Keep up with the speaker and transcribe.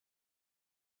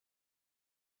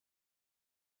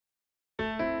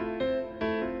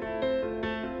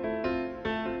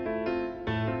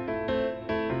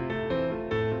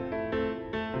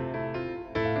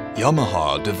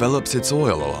Yamaha develops its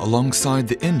oil alongside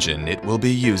the engine it will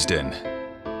be used in.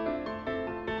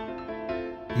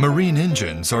 Marine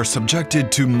engines are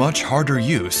subjected to much harder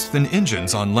use than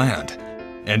engines on land,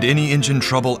 and any engine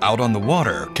trouble out on the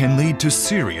water can lead to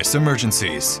serious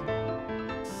emergencies.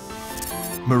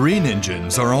 Marine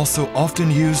engines are also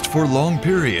often used for long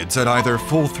periods at either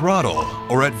full throttle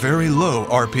or at very low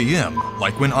RPM,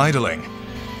 like when idling.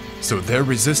 So their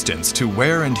resistance to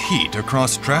wear and heat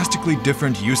across drastically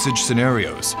different usage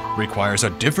scenarios requires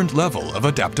a different level of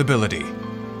adaptability.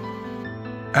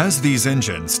 As these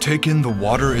engines take in the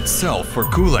water itself for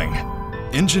cooling,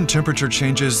 engine temperature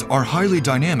changes are highly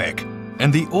dynamic,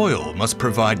 and the oil must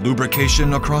provide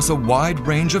lubrication across a wide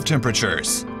range of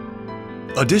temperatures.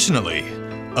 Additionally,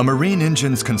 a marine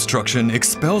engine's construction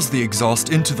expels the exhaust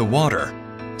into the water,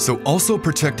 so also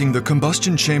protecting the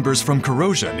combustion chambers from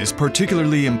corrosion is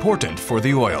particularly important for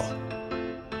the oil.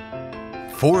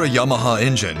 For a Yamaha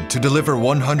engine to deliver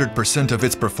 100% of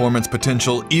its performance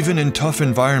potential even in tough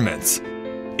environments,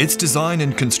 its design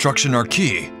and construction are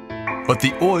key, but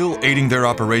the oil aiding their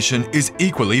operation is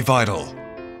equally vital.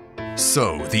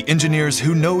 So, the engineers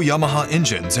who know Yamaha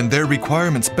engines and their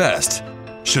requirements best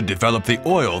should develop the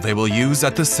oil they will use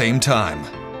at the same time.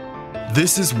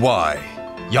 This is why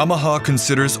Yamaha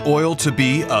considers oil to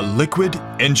be a liquid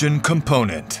engine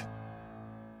component.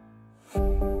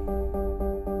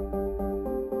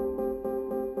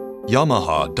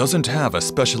 Yamaha doesn't have a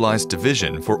specialized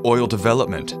division for oil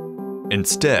development.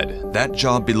 Instead, that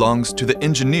job belongs to the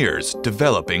engineers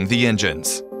developing the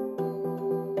engines.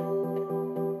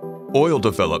 Oil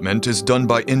development is done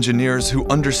by engineers who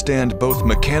understand both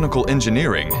mechanical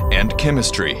engineering and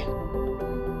chemistry.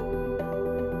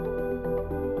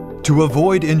 To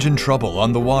avoid engine trouble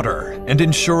on the water and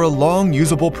ensure a long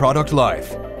usable product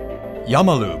life,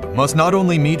 Yamalube must not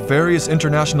only meet various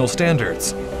international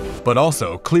standards, but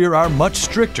also clear our much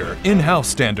stricter in-house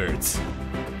standards.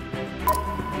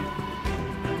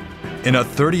 In a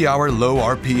 30-hour low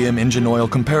RPM engine oil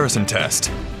comparison test,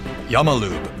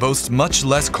 Yamalube boasts much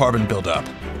less carbon buildup,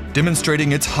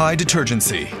 demonstrating its high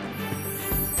detergency.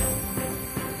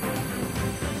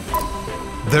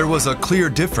 There was a clear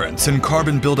difference in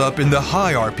carbon buildup in the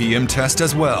high RPM test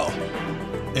as well,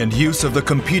 and use of the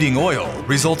competing oil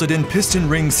resulted in piston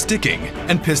rings sticking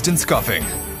and piston scuffing.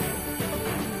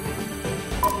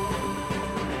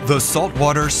 The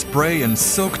saltwater spray and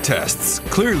soak tests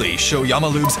clearly show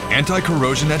Yamalube's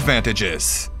anti-corrosion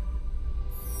advantages.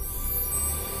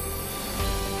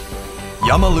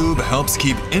 Yamalube helps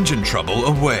keep engine trouble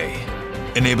away,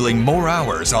 enabling more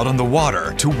hours out on the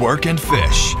water to work and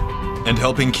fish, and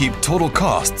helping keep total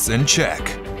costs in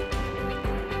check.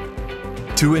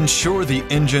 To ensure the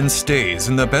engine stays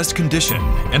in the best condition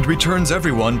and returns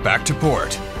everyone back to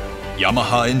port,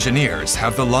 Yamaha engineers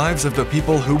have the lives of the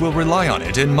people who will rely on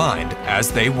it in mind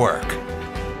as they work.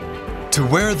 To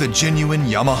wear the genuine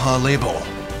Yamaha label,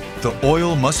 the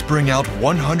oil must bring out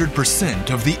 100%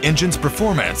 of the engine's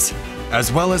performance,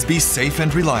 as well as be safe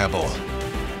and reliable.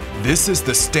 This is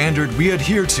the standard we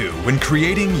adhere to when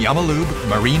creating Yamalube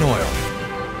marine oil.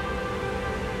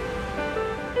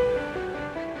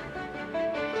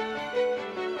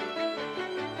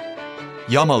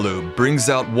 Yamalube brings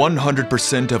out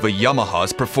 100% of a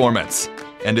Yamaha's performance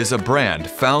and is a brand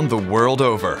found the world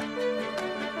over.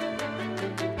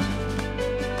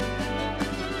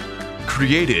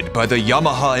 Created by the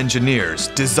Yamaha engineers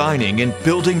designing and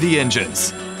building the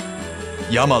engines,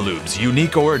 Yamalube's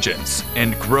unique origins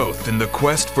and growth in the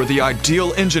quest for the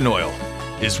ideal engine oil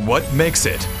is what makes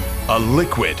it a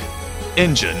liquid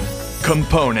engine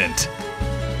component.